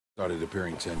started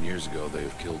appearing 10 years ago, they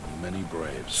have killed many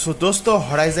braves. So दोस्तों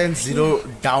Horizon Zero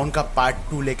Dawn का part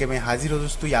 2 लेके मैं हाजिर हूँ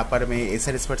दोस्तों। यहाँ पर मैं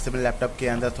Acer स्पेक्ट्रम लैपटॉप के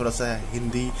अंदर थोड़ा सा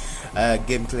हिंदी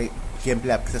गेम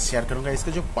प्ले आपके साथ शेयर करूँगा।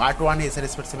 इसका जो पार्ट 1 है Acer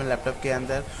स्पेक्ट्रम लैपटॉप के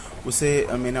अंदर, उसे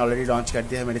मैंने ऑलरेडी लॉन्च कर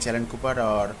दिया है मेरे चैनल के ऊपर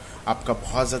और आपका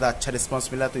बहुत ज़्यादा अच्छा रिस्पांस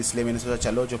मिला, तो इसलिए मैंने सोचा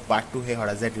चलो जो पार्ट 2 है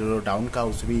Horizon Zero Dawn का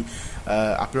उसे भी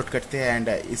अपलोड करते हैं। एंड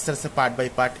इस तरह से पार्ट बाय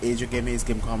पार्ट ये जो गेम है इस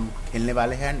गेम को हम खेलने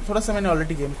वाले हैं। एंड थोड़ा सा मैंने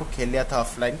ऑलरेडी गेम को खेल लिया था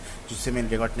ऑफलाइन, जिससे मैंने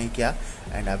रिकॉर्ड नहीं किया।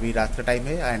 एंड अभी रात का टाइम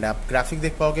है एंड आप ग्राफिक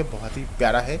देख पाओगे, बहुत ही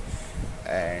प्यारा है।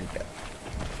 एंड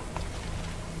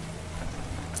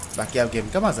बाकी आप गेम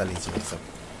का मजा लीजिए सब।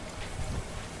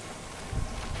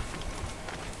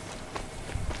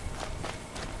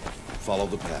 Follow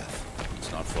the path. It's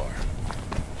not far.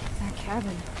 That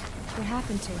cabin. What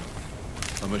happened to it?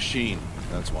 A machine,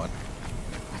 that's what.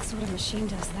 What sort of machine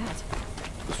does that?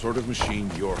 The sort of machine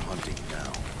you're hunting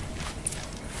now.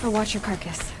 I'll watch your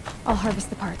carcass. I'll harvest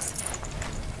the parts.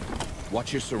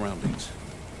 Watch your surroundings.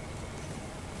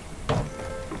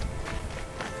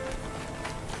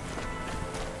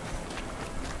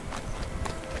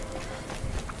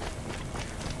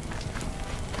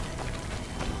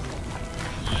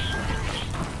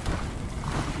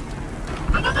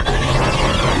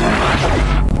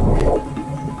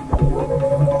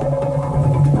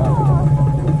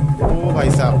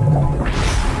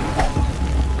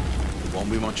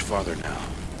 Won't be much farther now.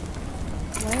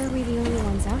 Why are we the only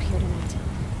ones out here tonight?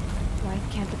 Why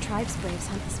can't the tribe's braves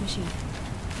hunt this machine?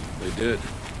 They did.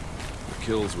 The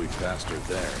kills we passed are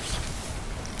theirs.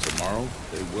 Tomorrow,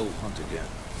 they will hunt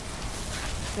again.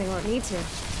 They won't need to.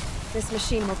 This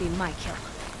machine will be my kill.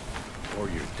 Or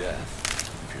your death,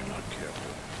 if you're not careful.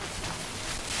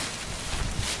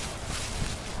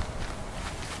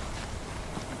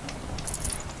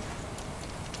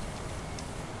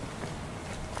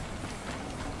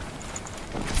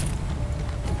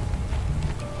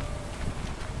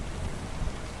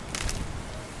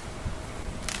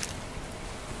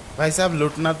 भाई साहब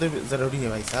लूटना तो ज़रूरी है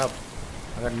भाई साहब,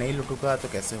 अगर नहीं लूटूंगा तो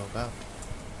कैसे होगा।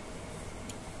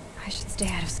 I should stay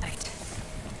out of sight.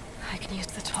 I can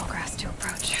use the tall grass to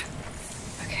approach.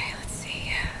 Okay, let's see.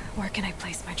 Where can I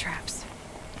place my traps?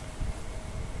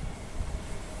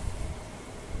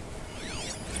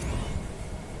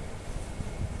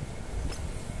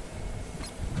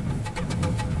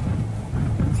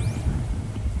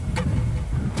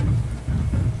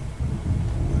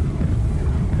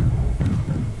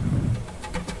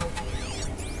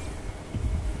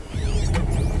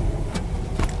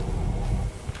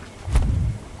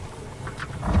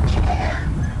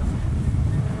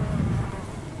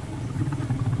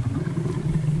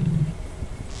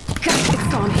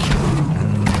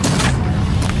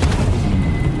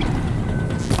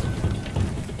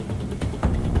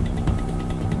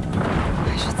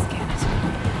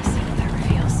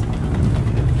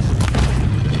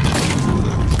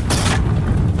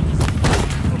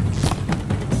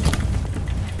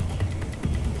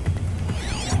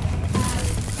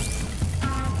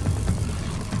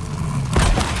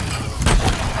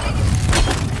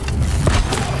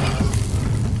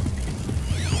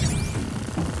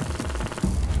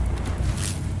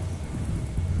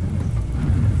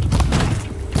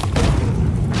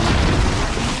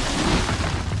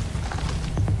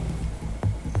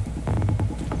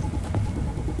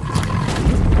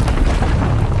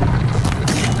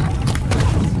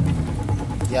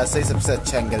 यहाँ से ही सबसे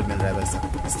अच्छा एंगल मिल रहा है वैसे,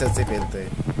 इस तरह से खेलते हैं।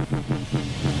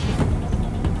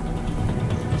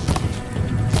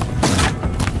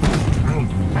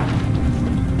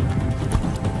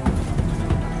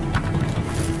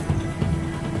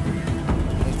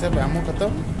 सब एमो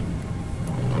खत्म।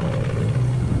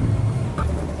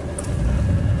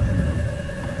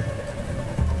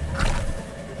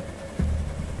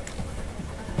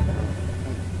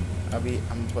 अभी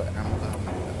हमको एमो का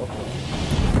मिल गया।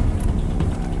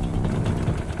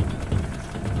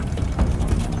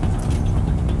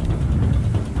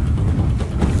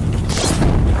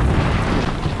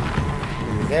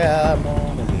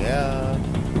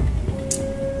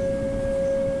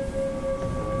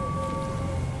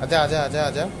 आजा आजा आजा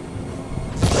आजा।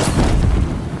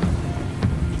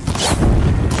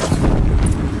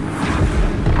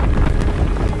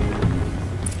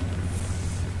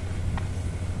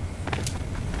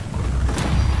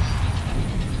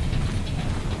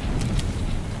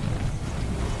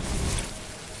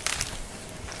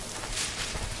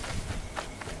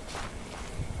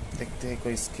 देखते हैं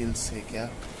कोई स्किल्स है क्या।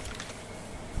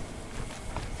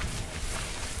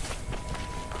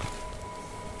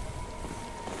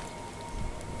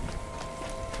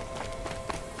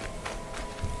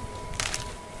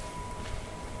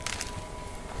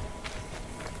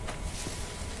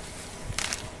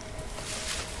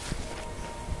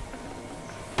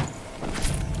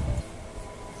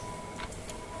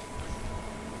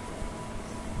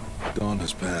 on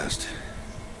has passed.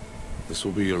 This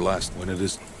will be your last when it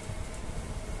is.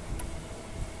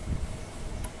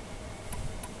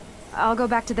 I'll go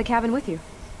back to the cabin with you.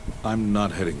 I'm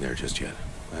not heading there just yet.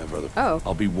 I have other. Oh.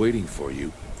 I'll be waiting for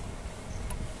you.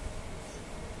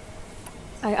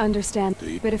 I understand,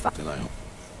 Do you? but if Then I hope.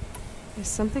 there's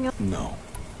something else... No.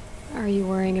 Are you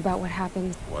worrying about what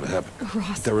happens? What happened?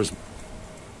 Ross. There was.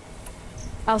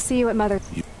 I'll see you at Mother...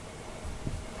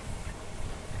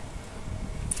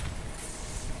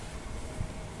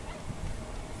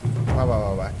 वाह वाह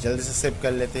वाह वाह, जल्दी से save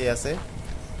कर लेते हैं यहाँ से।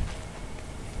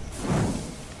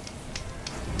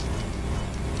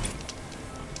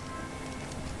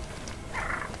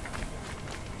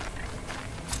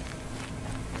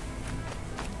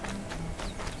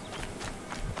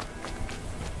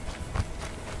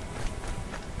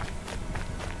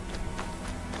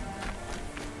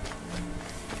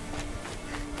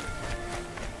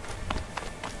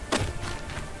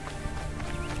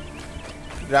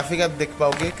 ग्राफिक आप देख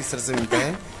पाओगे किस तरह से मिलता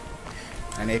है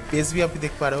एंड एफपीएस भी आप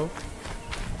देख पा रहे हो।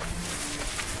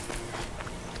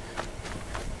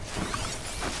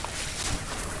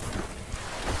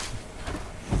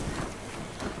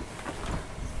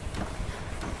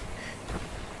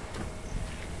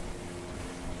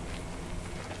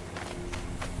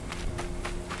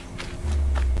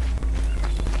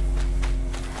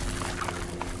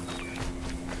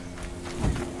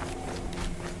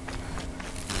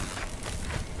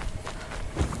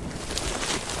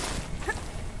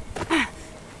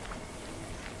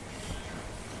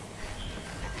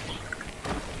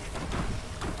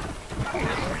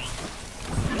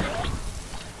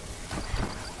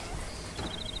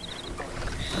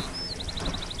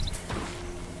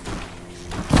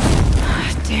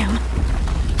 Damn.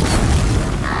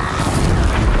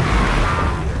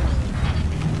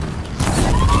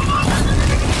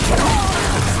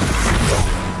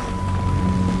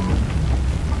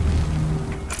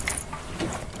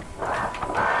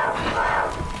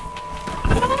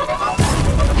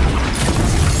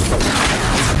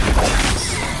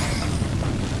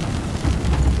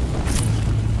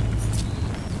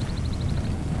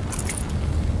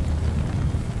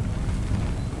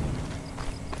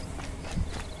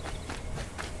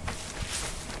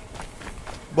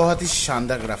 बहुत ही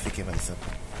शानदार ग्राफिक है भाई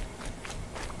साहब।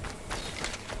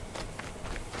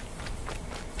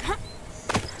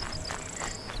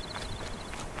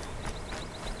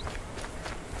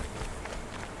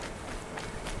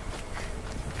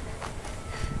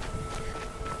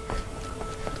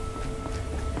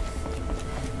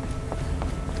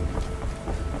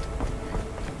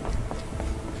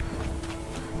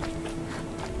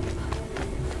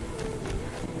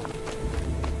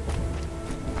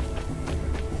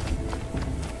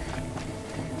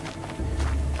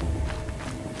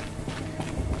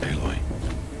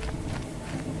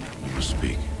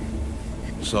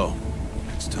 So,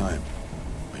 it's time.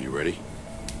 Are you ready?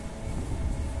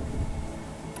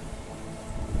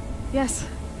 Yes,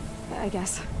 I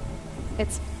guess.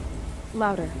 It's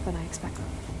louder than I expected.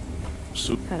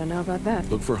 So, I don't know about that.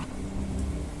 look for.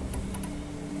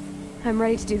 I'm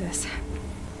ready to do this.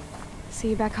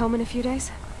 See you back home in a few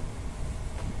days?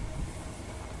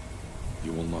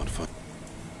 You will not find.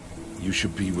 You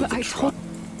should be with But the I tribe.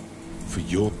 For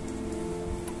your.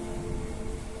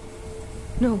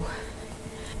 No.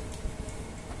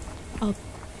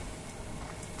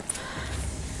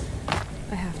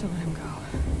 I have to let him go.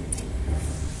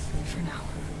 For now.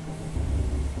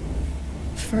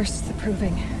 First, the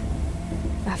proving.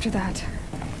 After that,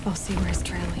 I'll see where his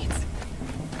trail leads.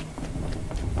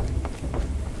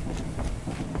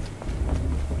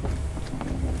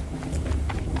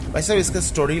 भाई साहब इसका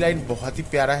story line बहुत ही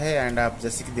प्यारा है and आप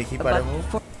जैसे कि देख ही पा रहे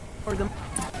हो,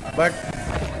 बट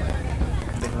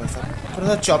देखो भाई साहब थोड़ा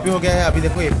सा चॉपी हो गया है। अभी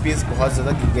देखो एफपीएस बहुत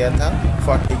ज़्यादा गिर गया था,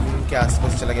 40 के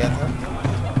आसपास चला गया था।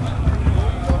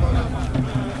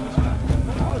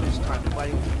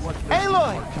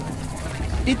 Aloy!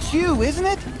 It's you, isn't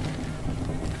it?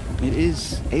 It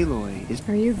is Aloy.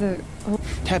 Are you the... Oh,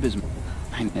 Teb is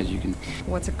mine, as you can...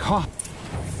 what's it call?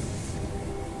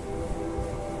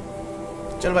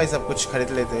 चल भाई साहब कुछ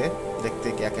खरीद लेते हैं,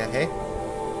 देखते क्या क्या है।